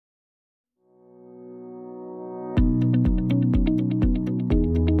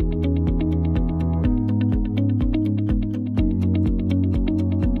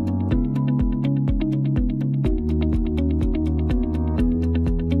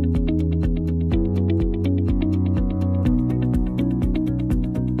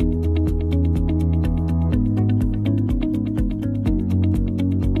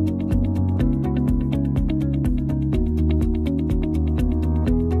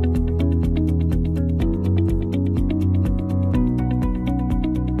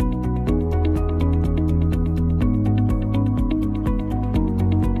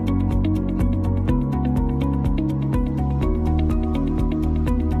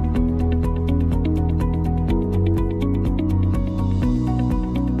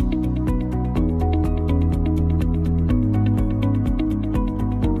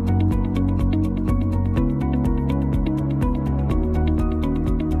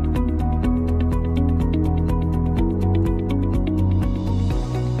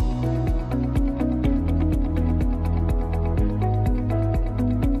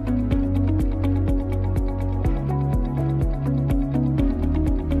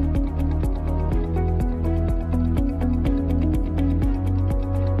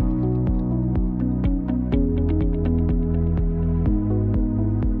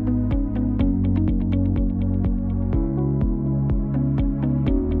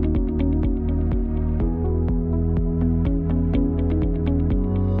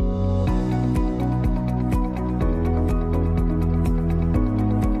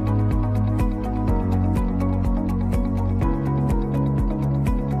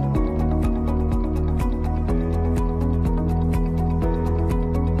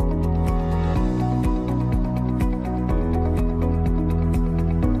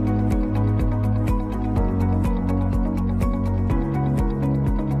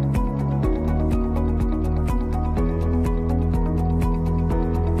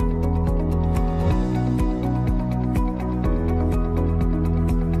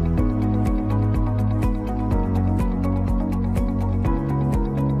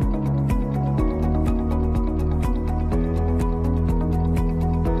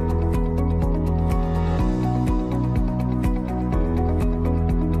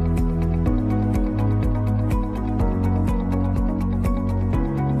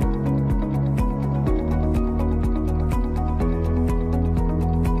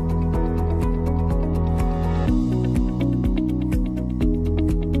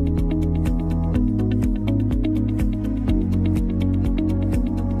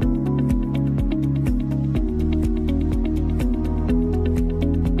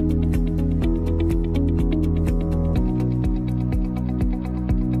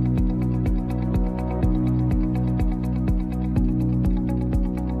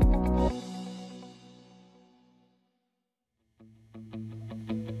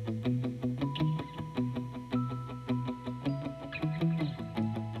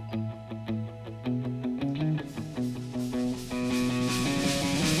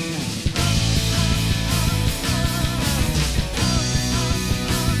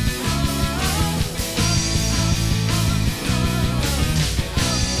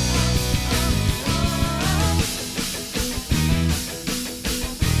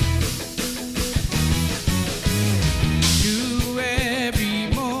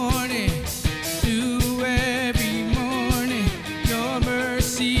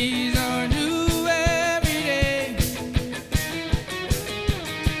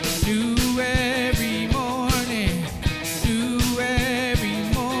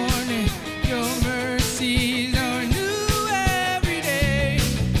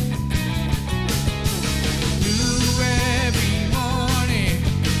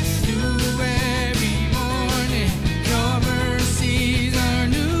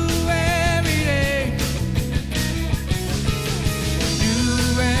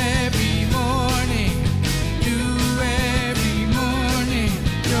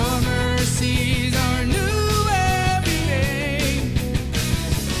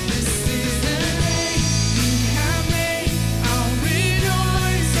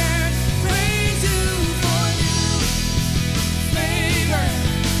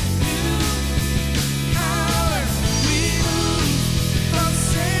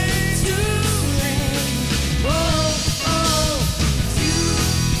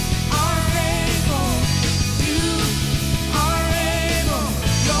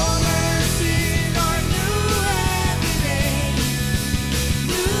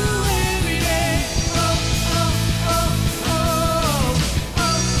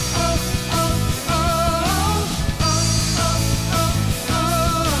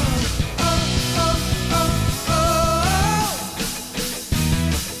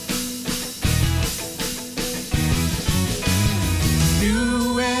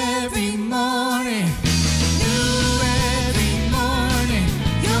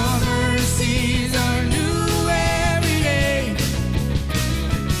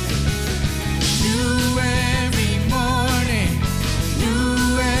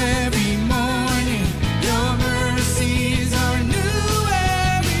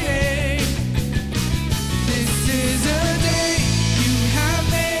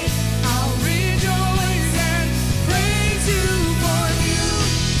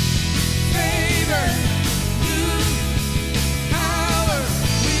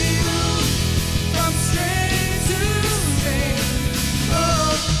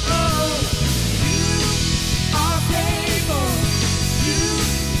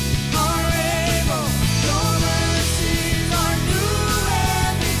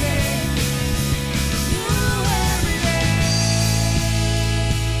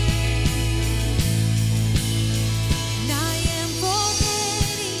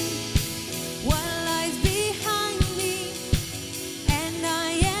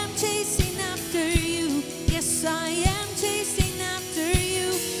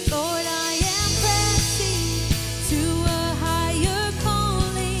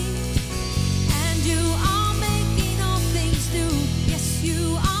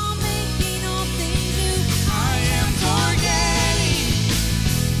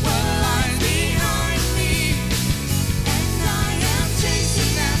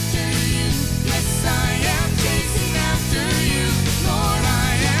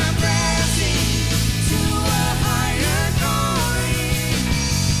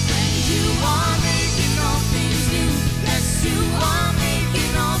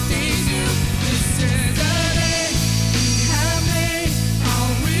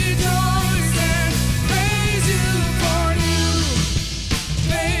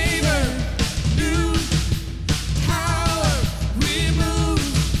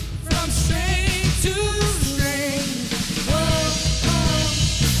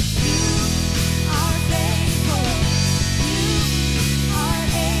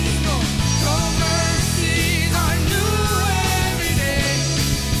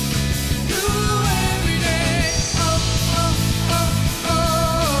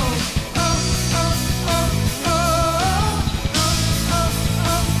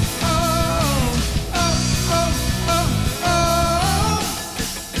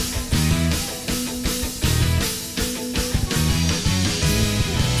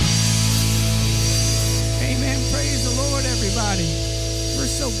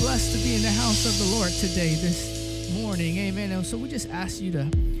blessed to be in the house of the Lord today, this morning. Amen. And so we just ask you to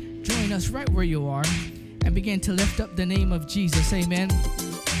join us right where you are and begin to lift up the name of Jesus. Amen.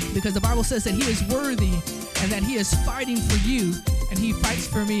 Because the Bible says that he is worthy and that he is fighting for you and he fights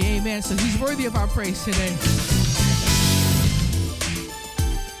for me. Amen. So he's worthy of our praise today.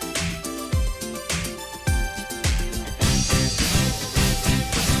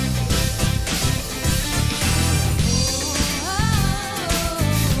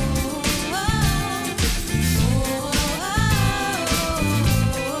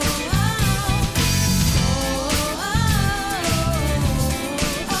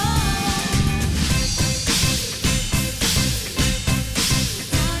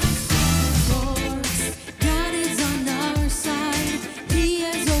 God is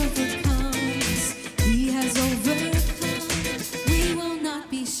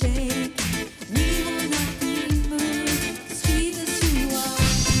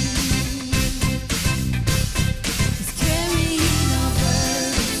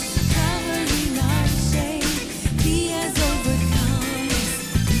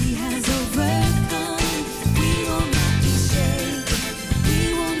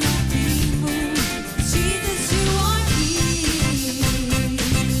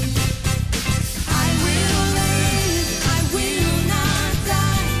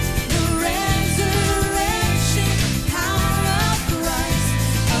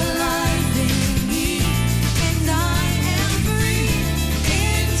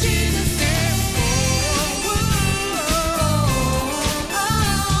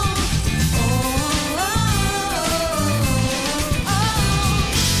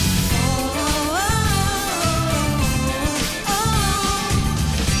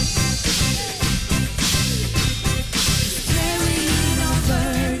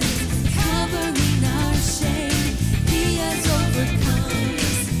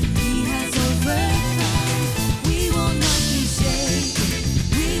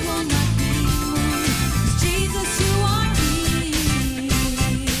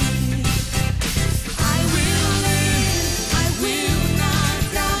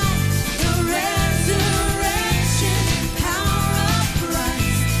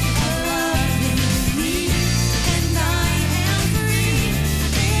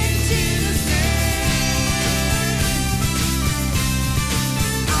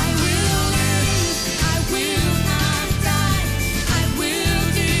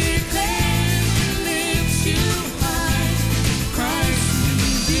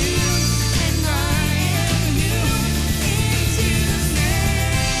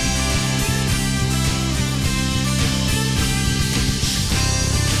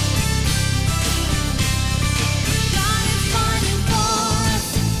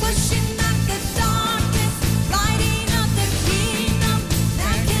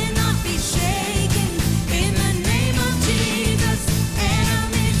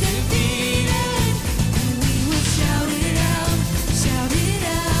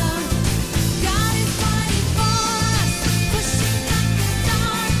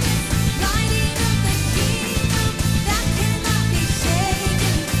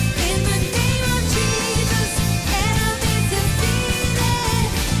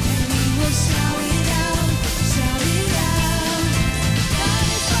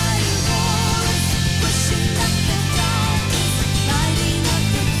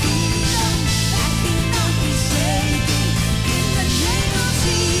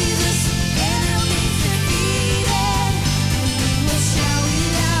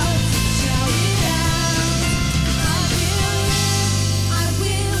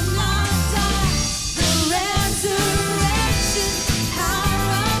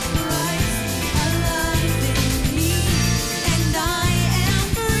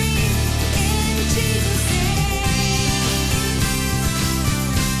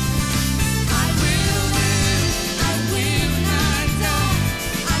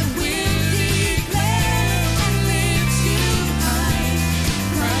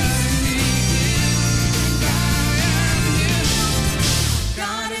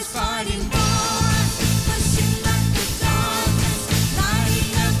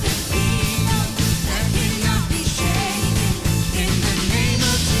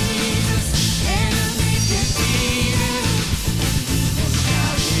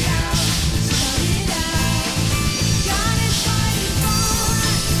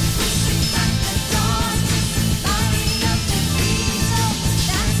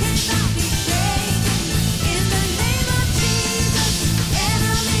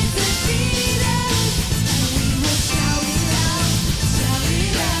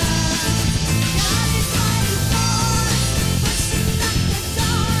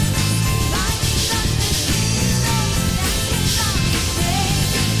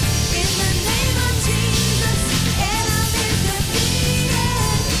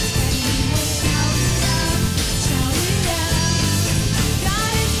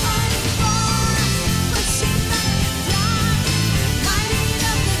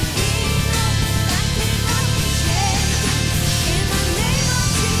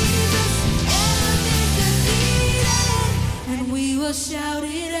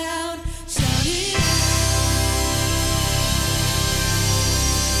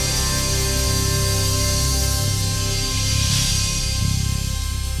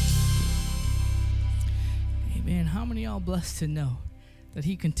how many of y'all blessed to know that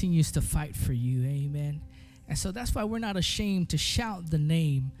he continues to fight for you? Amen. And so that's why we're not ashamed to shout the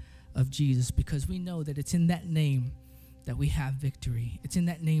name of Jesus, because we know that it's in that name that we have victory. It's in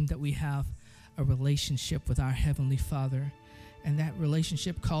that name that we have a relationship with our Heavenly Father, and that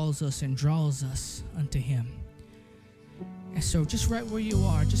relationship calls us and draws us unto him. And so just right where you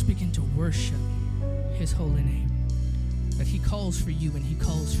are, just begin to worship his holy name, that he calls for you and he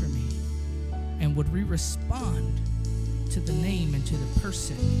calls for me. And would we respond to the name and to the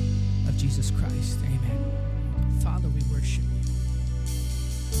person of Jesus Christ? Amen. Father, we worship you.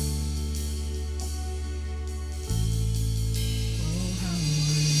 Oh, how I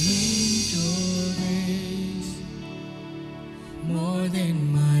need your grace, more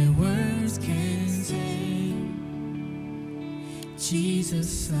than my words can say.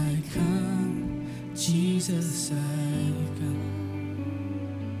 Jesus, I come. Jesus, I come.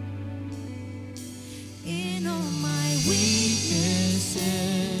 In all my weaknesses,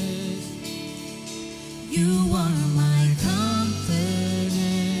 you are my confidence.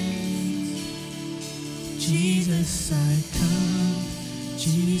 Jesus, I come.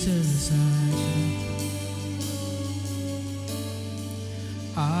 Jesus, I come.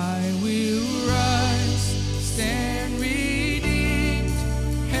 I will rise, stand redeemed,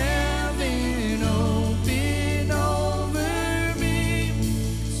 heaven open over me,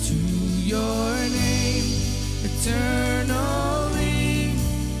 to your name eternally,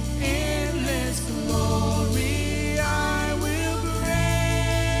 endless glory I will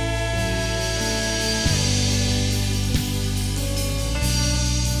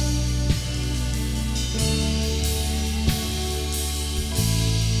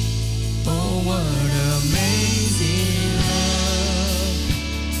Oh, what amazing love.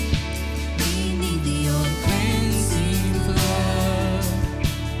 We need your cleansing flood.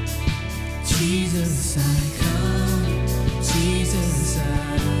 Jesus, I come. Jesus, I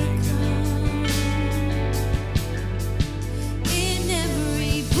come. In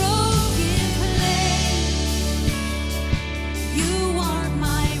every broken place, you are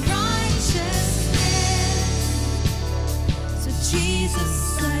my righteousness. So Jesus,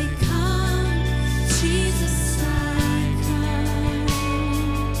 I come. Jesus, I come.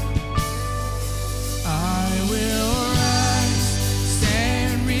 I will rise,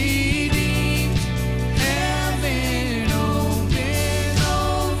 stand redeemed, heaven open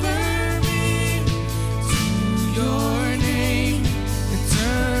over me, to your name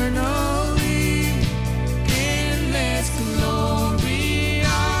eternally, endless glory I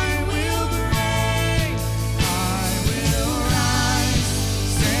will bring. I will rise,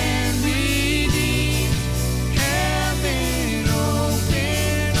 stand redeemed, heaven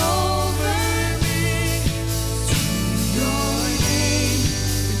open over me, to your name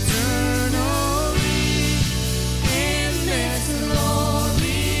eternally, endless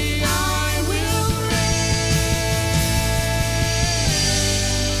glory I will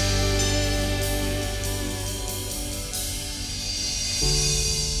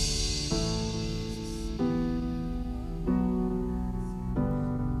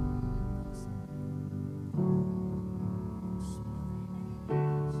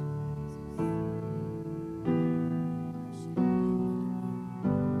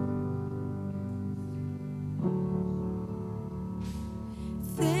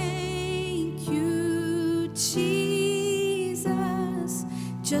Thank you, Jesus.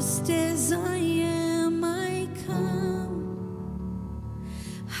 Just as I am, I come.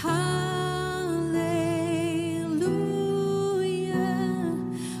 Hallelujah.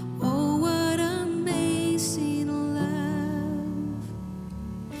 Oh, what amazing love.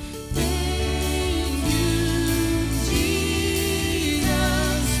 Thank you,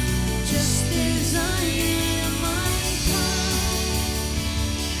 Jesus. Just as I am, I come.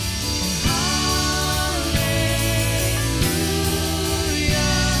 Hallelujah.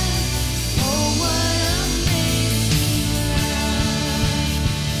 Oh, what amazing love.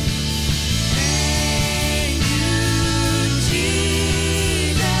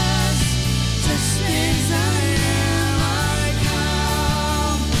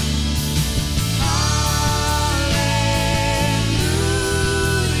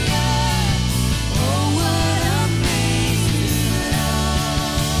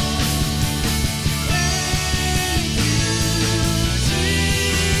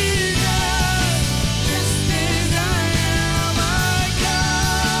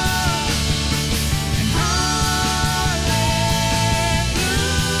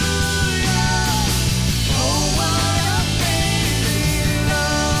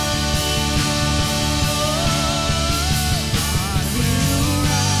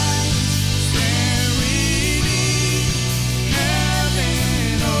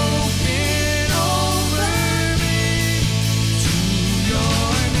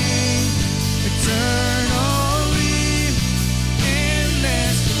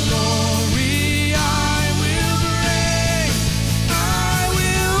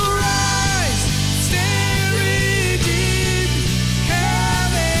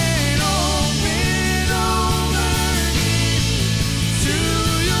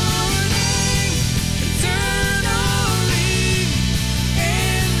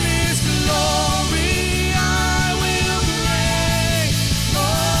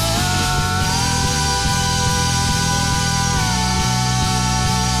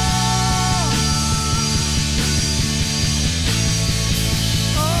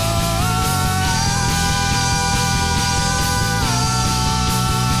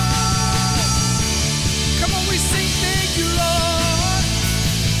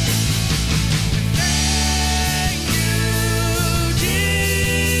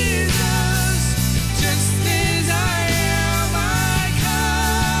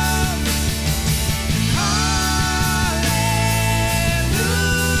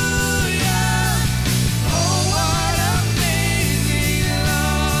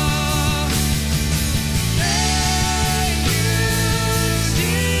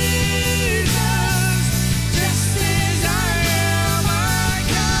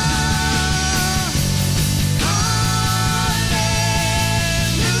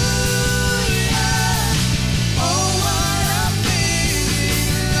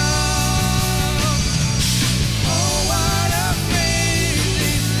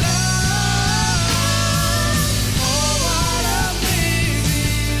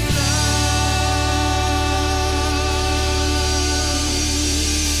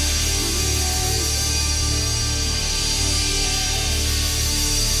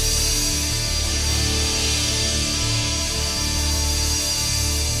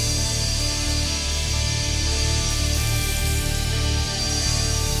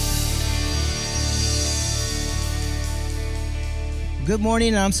 Good morning,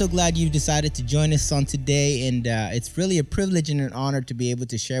 and I'm so glad you've decided to join us on today, and it's really a privilege and an honor to be able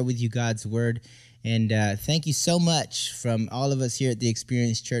to share with you God's Word, and thank you so much from all of us here at the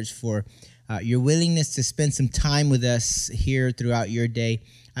Experience Church for your willingness to spend some time with us here throughout your day.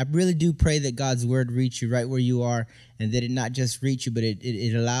 I really do pray that God's Word reach you right where you are, and that it not just reach you, but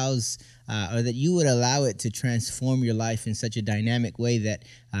it allows, or that you would allow it to transform your life in such a dynamic way that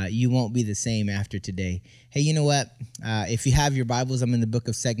you won't be the same after today. Hey, you know what? If you have your Bibles, I'm in the book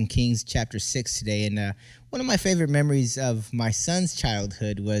of 2 Kings chapter 6 today, and one of my favorite memories of my son's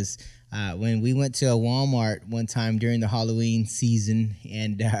childhood was when we went to a Walmart one time during the Halloween season,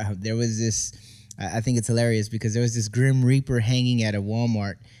 and there was this, I think it's hilarious because there was this Grim Reaper hanging at a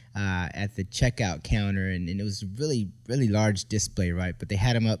Walmart at the checkout counter, and it was a really, really large display, right? But they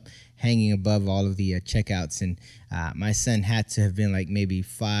had him up hanging above all of the checkouts, and my son had to have been like maybe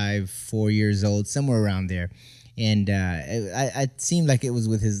 4 years old, somewhere around there. And it seemed like it was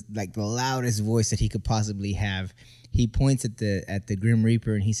with his like the loudest voice that he could possibly have. He points at the Grim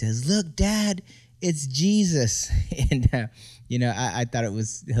Reaper and he says, "Look, Dad, it's Jesus." And I thought it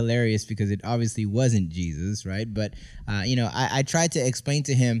was hilarious because it obviously wasn't Jesus, right? But I tried to explain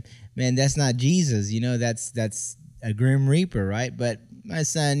to him, man, that's not Jesus. That's a Grim Reaper, right? But my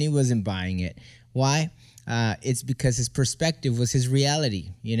son, he wasn't buying it. Why? It's because his perspective was his reality,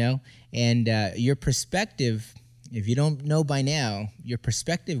 and your perspective, if you don't know by now, your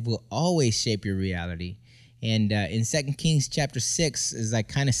perspective will always shape your reality. And in 2 Kings chapter 6, as I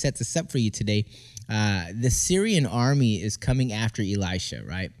kind of set this up for you today, the Syrian army is coming after Elisha,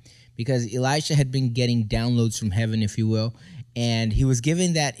 right? Because Elisha had been getting downloads from heaven, if you will, and he was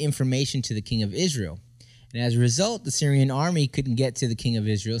giving that information to the king of Israel. And as a result, the Syrian army couldn't get to the king of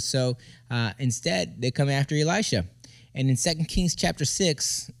Israel, so instead they come after Elisha. And in 2 Kings chapter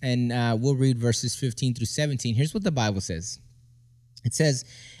 6, and we'll read verses 15 through 17, here's what the Bible says. It says,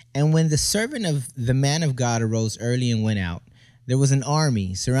 "And when the servant of the man of God arose early and went out, there was an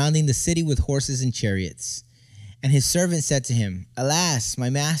army surrounding the city with horses and chariots. And his servant said to him, 'Alas, my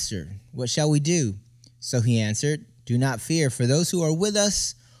master, what shall we do?' So he answered, 'Do not fear, for those who are with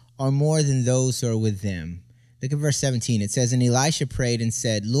us are more than those who are with them.'" Look at verse 17. It says, "And Elisha prayed and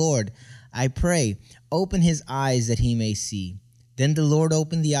said, 'Lord, I pray, open his eyes that he may see.' Then the Lord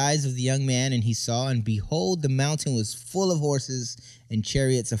opened the eyes of the young man, and he saw, and behold, the mountain was full of horses and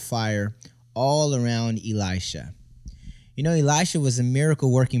chariots of fire all around Elisha." Elisha was a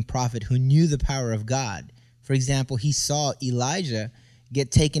miracle-working prophet who knew the power of God. For example, he saw Elijah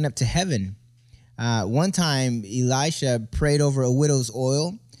get taken up to heaven. One time, Elisha prayed over a widow's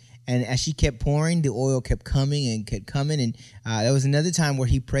oil, and as she kept pouring, the oil kept coming and kept coming. And there was another time where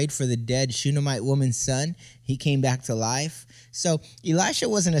he prayed for the dead Shunammite woman's son. He came back to life. So Elisha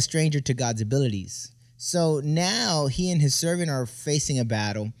wasn't a stranger to God's abilities. So now he and his servant are facing a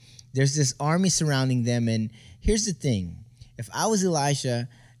battle. There's this army surrounding them. And here's the thing. If I was Elisha,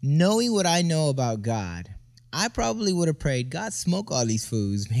 knowing what I know about God, I probably would have prayed, "God, smoke all these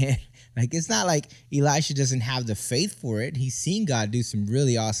fools, man." Like, it's not like Elisha doesn't have the faith for it. He's seen God do some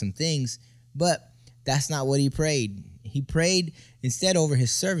really awesome things, but that's not what he prayed. He prayed instead over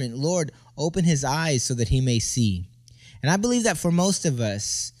his servant, "Lord, open his eyes so that he may see." And I believe that for most of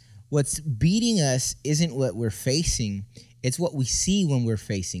us, what's beating us isn't what we're facing. It's what we see when we're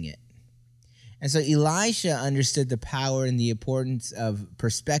facing it. And so Elisha understood the power and the importance of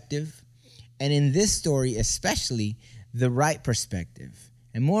perspective. And in this story, especially, the right perspective.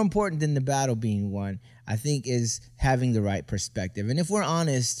 And more important than the battle being won, I think, is having the right perspective. And if we're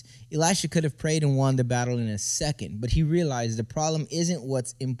honest, Elisha could have prayed and won the battle in a second, but he realized the problem isn't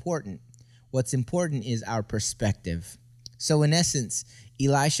what's important. What's important is our perspective. So in essence,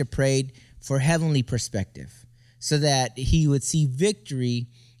 Elisha prayed for heavenly perspective so that he would see victory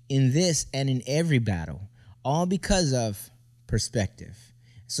in this and in every battle, all because of perspective.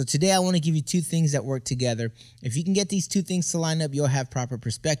 So today I want to give you two things that work together. If you can get these two things to line up, you'll have proper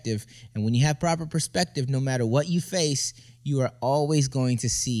perspective. And when you have proper perspective, no matter what you face, you are always going to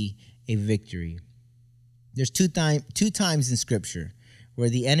see a victory. There's two times in Scripture where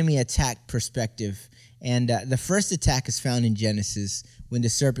the enemy attacked perspective. And the first attack is found in Genesis when the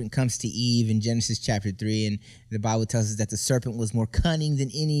serpent comes to Eve in Genesis chapter 3. And the Bible tells us that the serpent was more cunning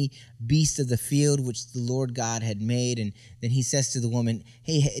than any beast of the field which the Lord God had made. And then he says to the woman,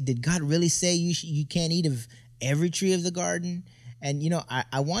 hey, did God really say you can't eat of every tree of the garden? And,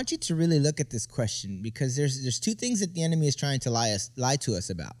 I want you to really look at this question because there's two things that the enemy is trying to lie to us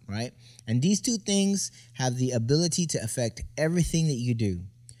about, right? And these two things have the ability to affect everything that you do.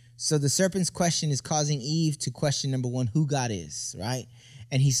 So the serpent's question is causing Eve to question, number one, who God is, right?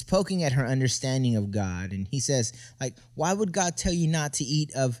 and he's poking at her understanding of God. And he says, like, why would God tell you not to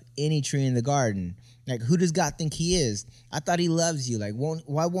eat of any tree in the garden? Like, who does God think he is? I thought he loves you. Like,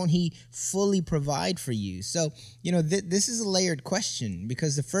 why won't he fully provide for you? So, this is a layered question,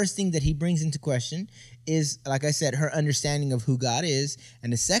 because the first thing that he brings into question is, like I said, her understanding of who God is.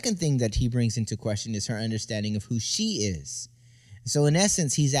 And the second thing that he brings into question is her understanding of who she is. So in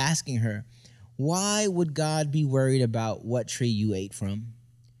essence, he's asking her, why would God be worried about what tree you ate from?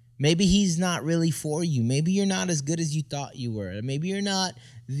 Maybe he's not really for you. Maybe you're not as good as you thought you were. Maybe you're not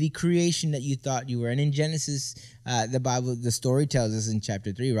the creation that you thought you were. And in Genesis, the story tells us in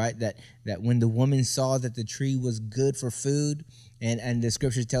chapter 3, right, that when the woman saw that the tree was good for food, and the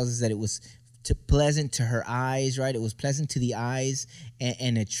scripture tells us that it was pleasant to her eyes, right? It was pleasant to the eyes,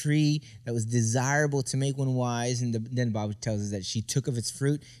 and a tree that was desirable to make one wise. And then the Bible tells us that she took of its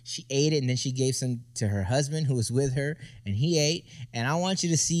fruit, she ate it, and then she gave some to her husband who was with her, and he ate. And I want you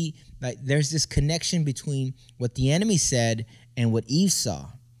to see, like, there's this connection between what the enemy said and what Eve saw,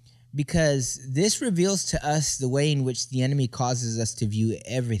 because this reveals to us the way in which the enemy causes us to view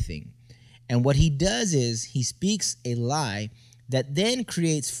everything. And what he does is he speaks a lie that then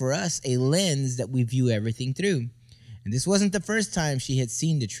creates for us a lens that we view everything through. And this wasn't the first time she had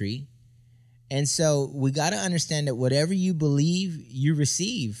seen the tree. And so we got to understand that whatever you believe, you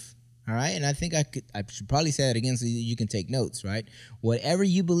receive. All right? And I think I should probably say that again so you can take notes, right? Whatever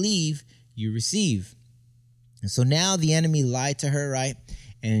you believe, you receive. And so now the enemy lied to her, right?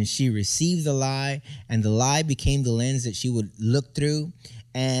 And she received the lie, and the lie became the lens that she would look through.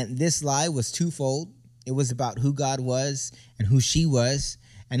 And this lie was twofold. It was about who God was and who she was.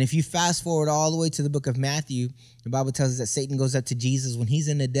 And if you fast forward all the way to the book of Matthew, the Bible tells us that Satan goes up to Jesus when he's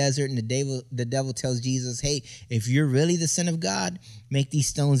in the desert, and the devil tells Jesus, hey, if you're really the Son of God, make these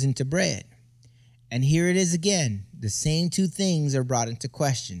stones into bread. And here it is again. The same two things are brought into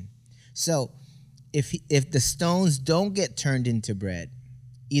question. So if the stones don't get turned into bread,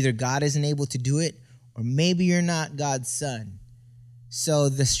 either God isn't able to do it, or maybe you're not God's son. So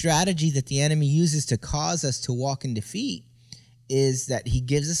the strategy that the enemy uses to cause us to walk in defeat is that he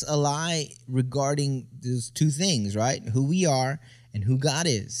gives us a lie regarding those two things, right? Who we are and who God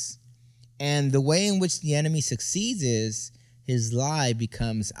is. And the way in which the enemy succeeds is his lie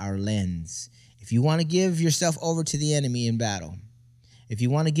becomes our lens. If you want to give yourself over to the enemy in battle, if you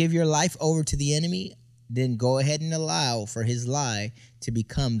want to give your life over to the enemy, then go ahead and allow for his lie to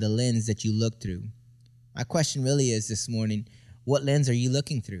become the lens that you look through. My question really is this morning, what lens are you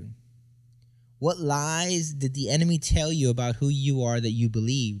looking through? What lies did the enemy tell you about who you are that you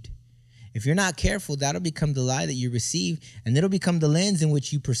believed? If you're not careful, that'll become the lie that you receive, and it'll become the lens in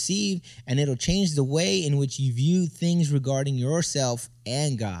which you perceive, and it'll change the way in which you view things regarding yourself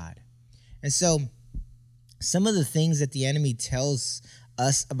and God. And so some of the things that the enemy tells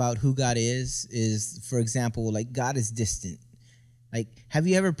us about who God is, for example, like God is distant. Like, have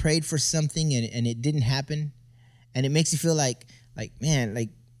you ever prayed for something and it didn't happen? And it makes you feel like, man, like,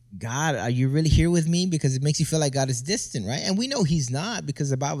 God, are you really here with me? Because it makes you feel like God is distant, right? And we know he's not, because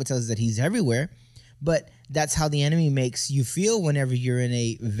the Bible tells us that he's everywhere. But that's how the enemy makes you feel whenever you're in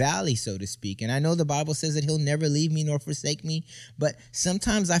a valley, so to speak. And I know the Bible says that he'll never leave me nor forsake me. But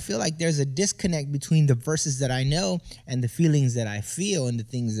sometimes I feel like there's a disconnect between the verses that I know and the feelings that I feel and the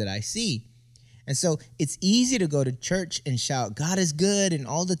things that I see. And so it's easy to go to church and shout, God is good, and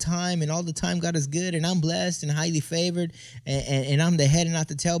all the time God is good, and I'm blessed and highly favored, and I'm the head and not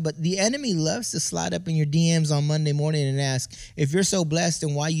the tail. But the enemy loves to slide up in your DMs on Monday morning and ask, if you're so blessed,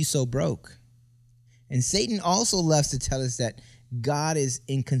 then why are you so broke? And Satan also loves to tell us that God is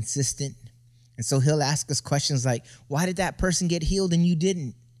inconsistent. And so he'll ask us questions like, why did that person get healed and you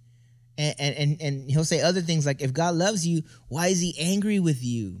didn't? And he'll say other things like, if God loves you, why is he angry with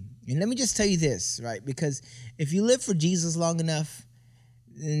you? And let me just tell you this, right? Because if you live for Jesus long enough,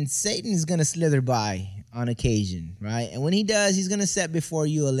 then Satan is going to slither by on occasion, right? And when he does, he's going to set before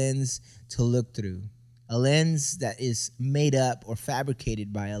you a lens to look through, a lens that is made up or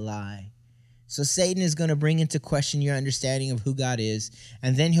fabricated by a lie. So Satan is going to bring into question your understanding of who God is,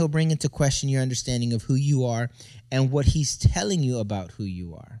 and then he'll bring into question your understanding of who you are and what he's telling you about who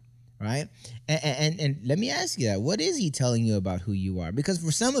you are. Right? And let me ask you that. What is he telling you about who you are? Because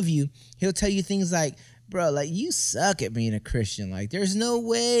for some of you, he'll tell you things like, bro, like, you suck at being a Christian. Like, there's no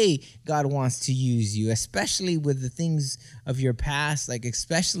way God wants to use you, especially with the things of your past, like,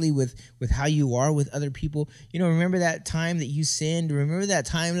 especially with how you are with other people. You know, remember that time that you sinned? Remember that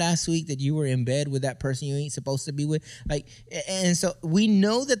time last week that you were in bed with that person you ain't supposed to be with? Like, and so we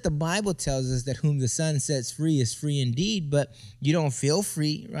know that the Bible tells us that whom the Son sets free is free indeed, but you don't feel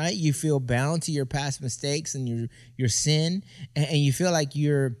free, right? You feel bound to your past mistakes and your sin, and you feel like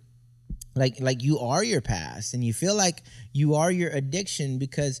you're like you are your past, and you feel like you are your addiction,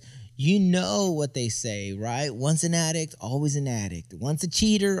 because you know what they say, right? Once an addict, always an addict. Once a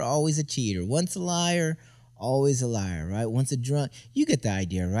cheater, always a cheater. Once a liar, always a liar, right? Once a drunk, you get the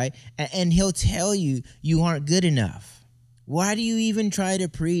idea, right? And he'll tell you you aren't good enough. Why do you even try to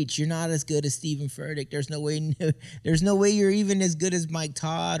preach? You're not as good as Stephen Furtick. There's no way you're even as good as Mike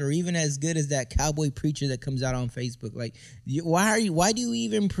Todd, or even as good as that cowboy preacher that comes out on Facebook. Like, why do you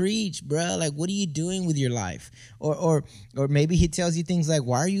even preach, bro? Like, what are you doing with your life? Or maybe he tells you things like,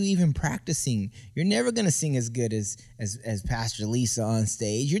 why are you even practicing? You're never going to sing as good as Pastor Lisa on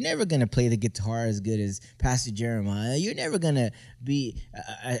stage. You're never going to play the guitar as good as Pastor Jeremiah. You're never going to be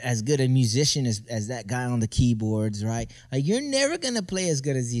as good a musician as that guy on the keyboards, right? Like, you're never going to play as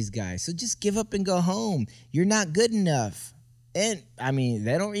good as these guys. So just give up and go home. You're not good enough. And, I mean,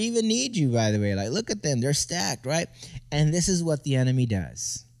 they don't even need you, by the way. Like, look at them. They're stacked, right? And this is what the enemy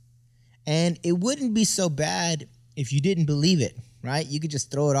does. And it wouldn't be so bad if you didn't believe it, right? You could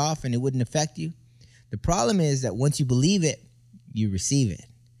just throw it off and it wouldn't affect you. The problem is that once you believe it, you receive it.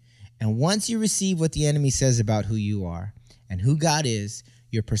 And once you receive what the enemy says about who you are and who God is,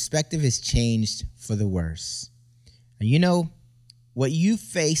 your perspective is changed for the worse. And you know, what you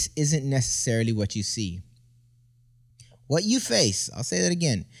face isn't necessarily what you see. What you face, I'll say that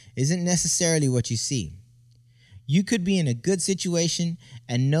again, isn't necessarily what you see. You could be in a good situation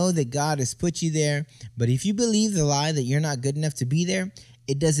and know that God has put you there, but if you believe the lie that you're not good enough to be there,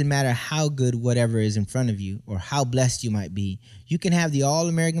 it doesn't matter how good whatever is in front of you or how blessed you might be. You can have the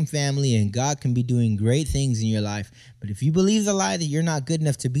all-American family and God can be doing great things in your life. But if you believe the lie that you're not good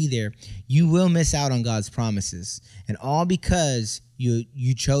enough to be there, you will miss out on God's promises. And all because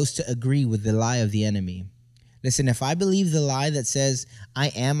you chose to agree with the lie of the enemy. Listen, if I believe the lie that says I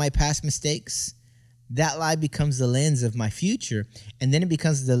am my past mistakes, that lie becomes the lens of my future, and then it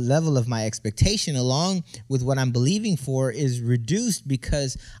becomes the level of my expectation, along with what I'm believing for is reduced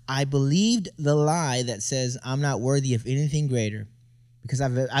because I believed the lie that says I'm not worthy of anything greater. Because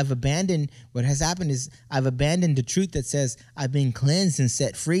I've abandoned, what has happened is I've abandoned the truth that says I've been cleansed and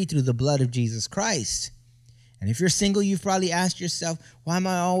set free through the blood of Jesus Christ. And if you're single, you've probably asked yourself, why am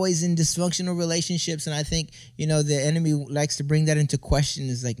I always in dysfunctional relationships? And I think, you know, the enemy likes to bring that into question.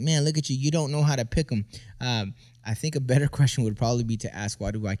 It's like, man, look at you. You don't know how to pick them. I think a better question would probably be to ask,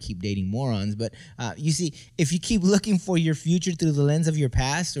 why do I keep dating morons? But you see, if you keep looking for your future through the lens of your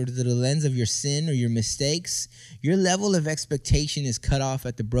past or through the lens of your sin or your mistakes, your level of expectation is cut off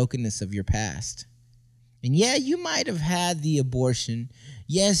at the brokenness of your past. And yeah, you might have had the abortion.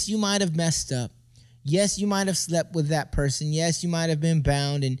 Yes, you might have messed up. Yes, you might have slept with that person. Yes, you might have been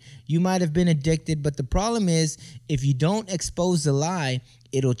bound and you might have been addicted. But the problem is, if you don't expose the lie,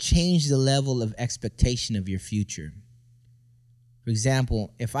 it'll change the level of expectation of your future. For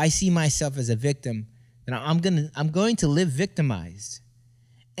example, if I see myself as a victim, then I'm going to live victimized.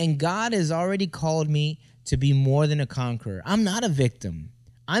 And God has already called me to be more than a conqueror. I'm not a victim.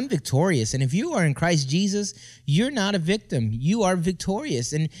 I'm victorious. And if you are in Christ Jesus, you're not a victim. You are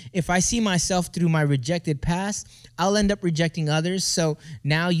victorious. And if I see myself through my rejected past, I'll end up rejecting others. So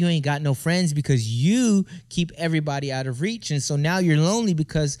now you ain't got no friends because you keep everybody out of reach. And so now you're lonely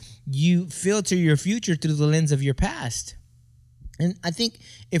because you filter your future through the lens of your past. And I think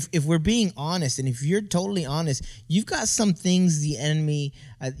if we're being honest, and if you're totally honest, you've got some things the enemy,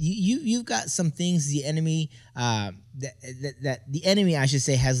 you've got some things the enemy, that the enemy, I should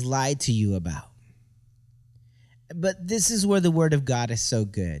say, has lied to you about. But this is where the word of God is so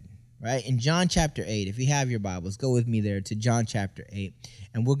good, right? In John chapter 8, if you have your Bibles, go with me there to John chapter 8,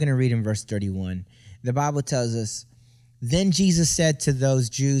 and we're going to read in verse 31. The Bible tells us, "Then Jesus said to those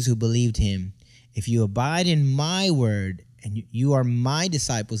Jews who believed him, 'If you abide in my word, and you are my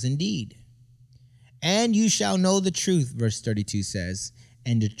disciples indeed. And you shall know the truth,' verse 32 says,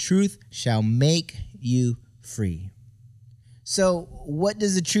 'and the truth shall make you free.'" So what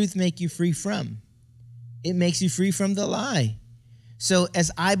does the truth make you free from? It makes you free from the lie. So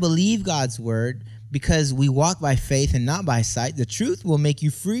as I believe God's word, because we walk by faith and not by sight, the truth will make you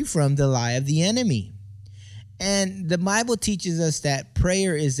free from the lie of the enemy. And the Bible teaches us that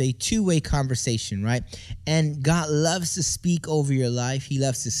prayer is a two-way conversation, right? And God loves to speak over your life. He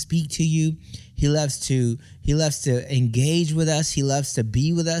loves to speak to you. He loves to engage with us. He loves to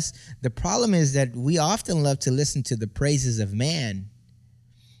be with us. The problem is that we often love to listen to the praises of man.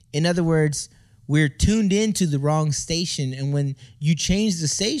 In other words, we're tuned into the wrong station, and when you change the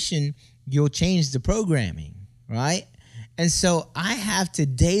station, you'll change the programming, right? And so I have to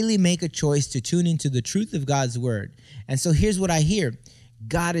daily make a choice to tune into the truth of God's word. And so here's what I hear.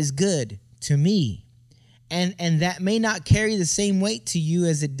 God is good to me. And that may not carry the same weight to you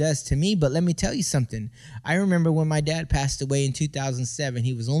as it does to me, but let me tell you something. I remember when my dad passed away in 2007.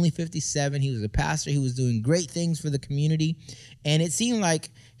 He was only 57. He was a pastor. He was doing great things for the community. And it seemed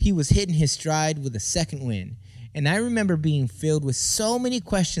like he was hitting his stride with a second wind. And I remember being filled with so many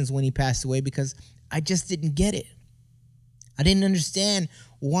questions when he passed away because I just didn't get it. I didn't understand,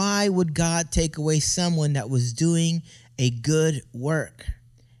 why would God take away someone that was doing a good work?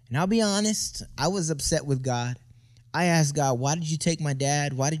 And I'll be honest, I was upset with God. I asked God, why did you take my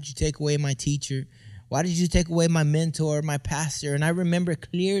dad? Why did you take away my teacher? Why did you take away my mentor, my pastor? And I remember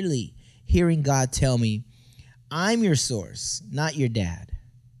clearly hearing God tell me, I'm your source, not your dad.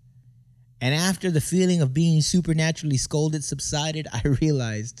 And after the feeling of being supernaturally scolded subsided, I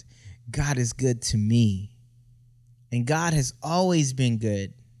realized God is good to me. And God has always been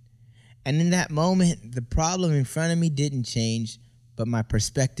good. And in that moment, the problem in front of me didn't change, but my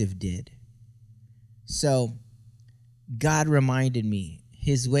perspective did. So God reminded me,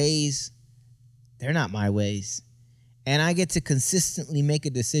 his ways, they're not my ways. And I get to consistently make a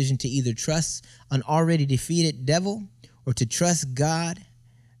decision to either trust an already defeated devil or to trust God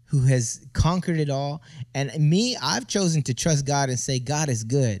who has conquered it all. And me, I've chosen to trust God and say, God is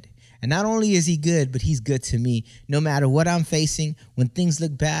good. And not only is he good, but he's good to me. No matter what I'm facing, when things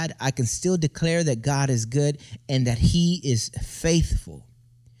look bad, I can still declare that God is good and that he is faithful.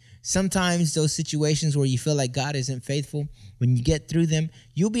 Sometimes those situations where you feel like God isn't faithful, when you get through them,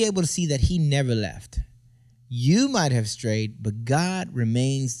 you'll be able to see that he never left. You might have strayed, but God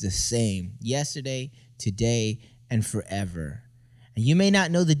remains the same yesterday, today, and forever. And you may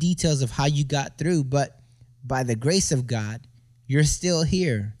not know the details of how you got through, but by the grace of God, you're still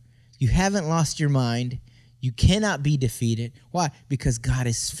here. You haven't lost your mind. You cannot be defeated. Why? Because God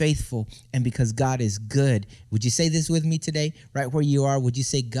is faithful and because God is good. Would you say this with me today, right where you are? Would you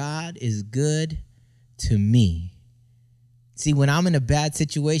say, God is good to me? See, when I'm in a bad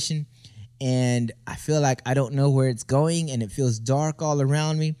situation and I feel like I don't know where it's going and it feels dark all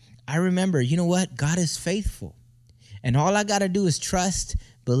around me, I remember, you know what? God is faithful. And all I got to do is trust,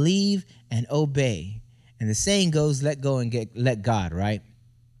 believe, and obey. And the saying goes, let go and let God, right?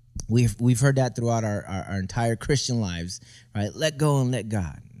 We've heard that throughout our entire Christian lives, right? Let go and let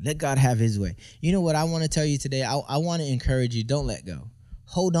God. Let God have his way. You know what I want to tell you today? I want to encourage you, don't let go.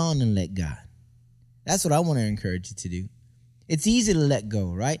 Hold on and let God. That's what I want to encourage you to do. It's easy to let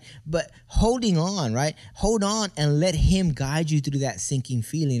go, right? But holding on, right? Hold on and let him guide you through that sinking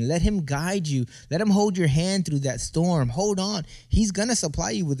feeling. Let him guide you. Let him hold your hand through that storm. Hold on. He's going to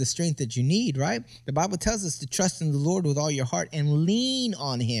supply you with the strength that you need, right? The Bible tells us to trust in the Lord with all your heart and lean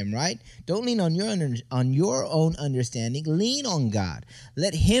on him, right? Don't lean on your own understanding. Lean on God.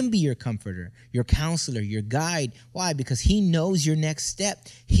 Let him be your comforter, your counselor, your guide. Why? Because he knows your next step.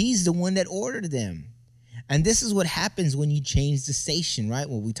 He's the one that ordered them. And this is what happens when you change the station, right?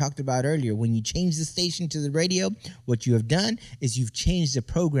 What we talked about earlier. When you change the station to the radio, what you have done is you've changed the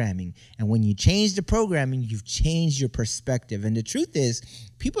programming. And when you change the programming, you've changed your perspective. And the truth is,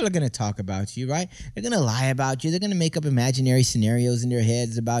 people are going to talk about you, right? They're going to lie about you. They're going to make up imaginary scenarios in their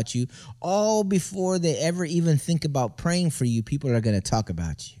heads about you. All before they ever even think about praying for you, people are going to talk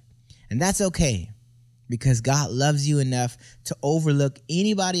about you. And that's okay, because God loves you enough to overlook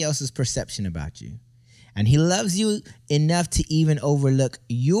anybody else's perception about you. And he loves you enough to even overlook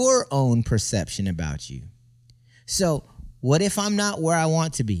your own perception about you. So what if I'm not where I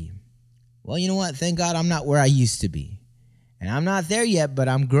want to be? Well, you know what? Thank God I'm not where I used to be. And I'm not there yet, but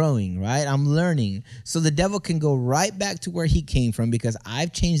I'm growing, right? I'm learning. So the devil can go right back to where he came from because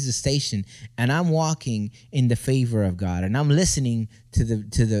I've changed the station and I'm walking in the favor of God and I'm listening to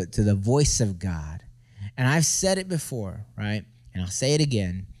the voice of God. And I've said it before, right? And I'll say it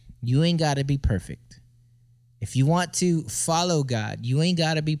again. You ain't got to be perfect. If you want to follow God, you ain't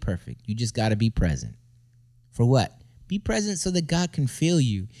got to be perfect. You just got to be present. For what? Be present so that God can fill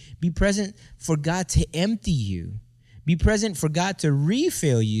you. Be present for God to empty you. Be present for God to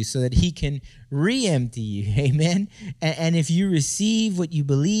refill you so that he can re-empty you. Amen? And if you receive what you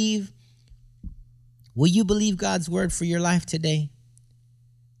believe, will you believe God's word for your life today?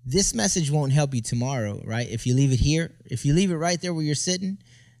 This message won't help you tomorrow, right? If you leave it here, if you leave it right there where you're sitting,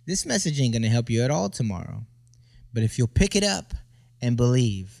 this message ain't going to help you at all tomorrow. But if you'll pick it up and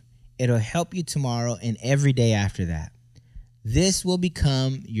believe, It'll help you tomorrow and every day after that. This will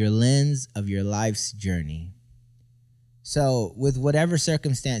become your lens of your life's journey. So with whatever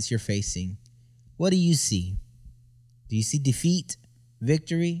circumstance you're facing, what do you see? Do you see defeat,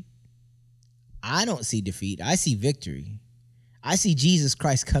 victory? I don't see defeat. I see victory. I see Jesus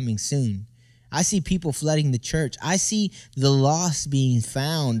Christ coming soon. I see people flooding the church. I see the lost being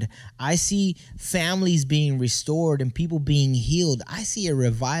found. I see families being restored and people being healed. I see a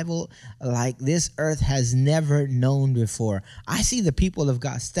revival like this earth has never known before. I see the people of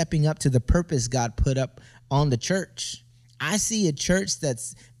God stepping up to the purpose God put up on the church. I see a church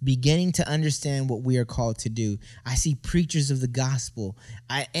that's beginning to understand what we are called to do. I see preachers of the gospel.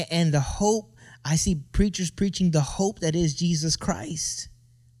 And the hope, I see preachers preaching the hope that is Jesus Christ.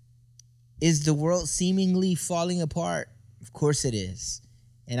 Is the world seemingly falling apart? Of course it is.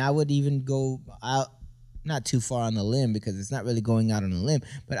 And I would even go out, not too far on the limb because it's not really going out on a limb,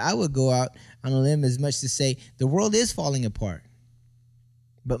 but I would go out on a limb as much to say the world is falling apart.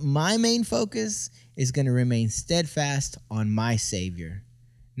 But my main focus is going to remain steadfast on my Savior,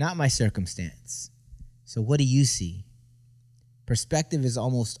 not my circumstance. So what do you see? Perspective is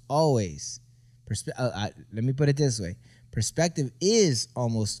almost always, let me put it this way. Perspective is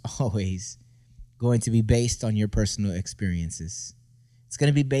almost always going to be based on your personal experiences. It's going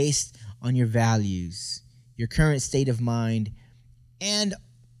to be based on your values, your current state of mind, and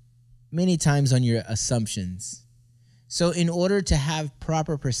many times on your assumptions. So in order to have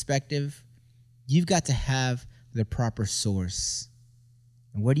proper perspective, you've got to have the proper source.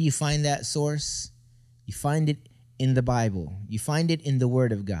 And where do you find that source? You find it in the Bible. You find it in the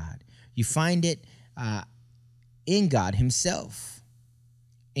Word of God. You find it in God himself.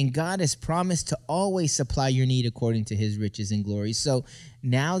 And God has promised to always supply your need according to his riches and glory. So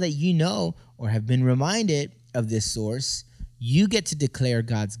now that you know or have been reminded of this source, you get to declare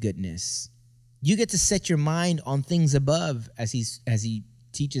God's goodness. You get to set your mind on things above as he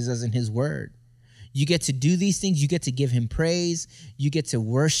teaches us in his word. You get to do these things. You get to give him praise. You get to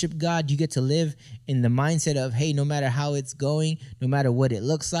worship God. You get to live in the mindset of, hey, no matter how it's going, no matter what it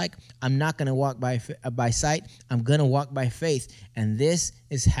looks like, I'm not going to walk by sight. I'm going to walk by faith. And this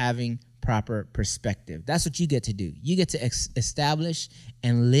is having proper perspective. That's what you get to do. You get to establish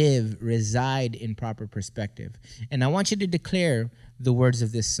and reside in proper perspective. And I want you to declare the words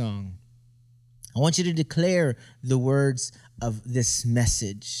of this song. I want you to declare the words of this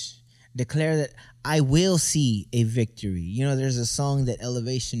message. Declare that I will see a victory. You know, there's a song that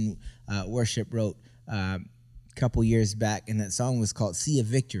Elevation Worship wrote a couple years back, and that song was called See a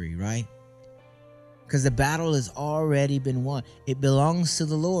Victory, right? Because the battle has already been won. It belongs to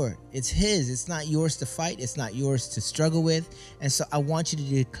the Lord. It's his. It's not yours to fight. It's not yours to struggle with. And so I want you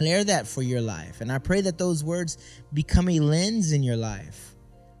to declare that for your life. And I pray that those words become a lens in your life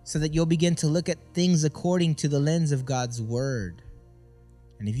so that you'll begin to look at things according to the lens of God's word.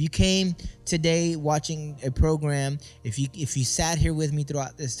 And if you came today watching a program, if you sat here with me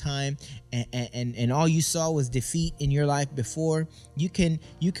throughout this time and all you saw was defeat in your life before, you can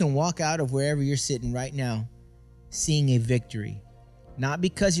walk out of wherever you're sitting right now seeing a victory. Not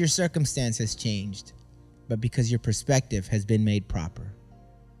because your circumstance has changed, but because your perspective has been made proper.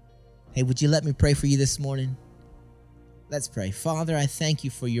 Hey, would you let me pray for you this morning? Let's pray. Father, I thank you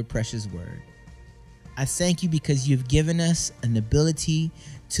for your precious word. I thank you because you've given us an ability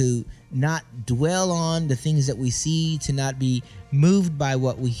to not dwell on the things that we see, to not be moved by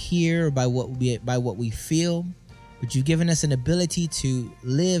what we hear or by what we feel, but you've given us an ability to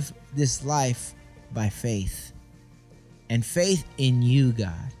live this life by faith. And faith in you,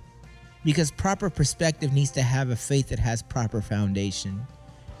 God. Because proper perspective needs to have a faith that has proper foundation.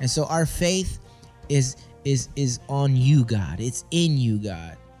 And so our faith is on you, God. It's in you,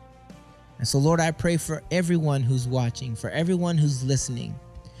 God. And so, Lord, I pray for everyone who's watching, for everyone who's listening.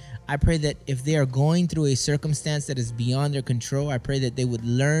 I pray that if they are going through a circumstance that is beyond their control, I pray that they would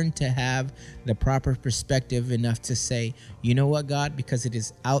learn to have the proper perspective enough to say, you know what, God, because it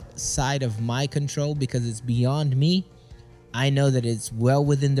is outside of my control, because it's beyond me, I know that it's well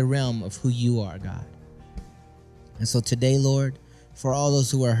within the realm of who you are, God. And so today, Lord, for all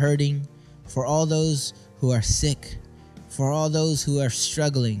those who are hurting, for all those who are sick, for all those who are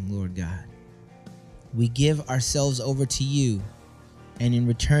struggling, Lord God, we give ourselves over to you and in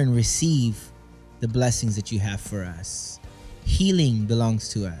return receive the blessings that you have for us. Healing belongs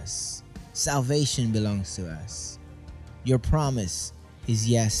to us. Salvation belongs to us. Your promise is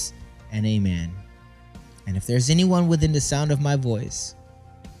yes and amen. And if there's anyone within the sound of my voice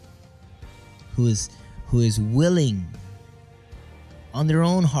who is willing on their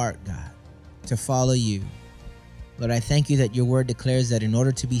own heart, God, to follow you, Lord, I thank you that your word declares that in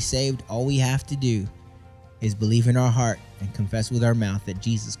order to be saved, all we have to do is believe in our heart and confess with our mouth that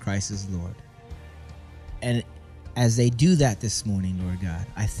Jesus Christ is Lord. And as they do that this morning, Lord God,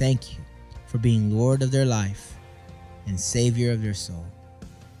 I thank you for being Lord of their life and Savior of their soul.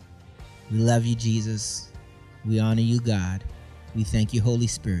 We love you, Jesus. We honor you, God. We thank you, Holy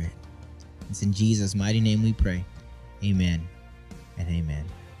Spirit. It's in Jesus' mighty name we pray. Amen and amen.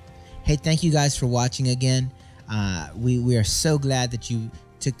 Hey, thank you guys for watching again. We are so glad that you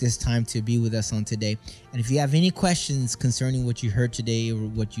took this time to be with us on today. And if you have any questions concerning what you heard today or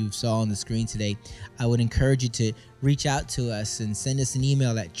what you saw on the screen today, I would encourage you to reach out to us and send us an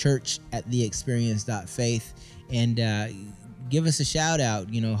email at church@thexperience.faith and give us a shout out,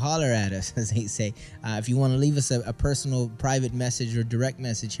 holler at us, as they say. If you want to leave us a personal private message or direct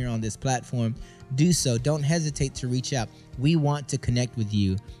message here on this platform, do so. Don't hesitate to reach out. We want to connect with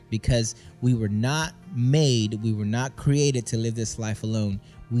you because we were not created to live this life alone.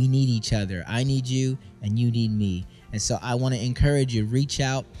 We need each other. I need you and you need me. And so I want to encourage you, reach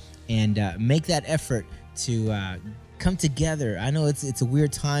out and make that effort to come together. I know it's a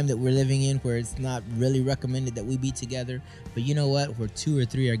weird time that we're living in where it's not really recommended that we be together, but you know what? Where 2 or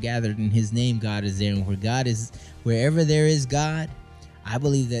 3 are gathered in his name, God is there. And wherever there is God, I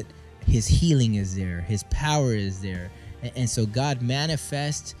believe that his healing is there, his power is there. And so God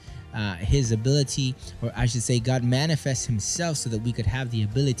manifests his ability, or I should say God manifests himself so that we could have the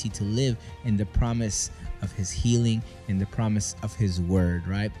ability to live in the promise of his healing and the promise of his word,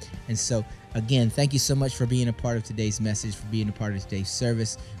 right? And so again, thank you so much for being a part of today's message, for being a part of today's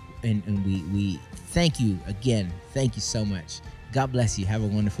service. And we thank you again. Thank you so much. God bless you. Have a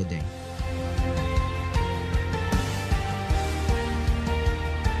wonderful day.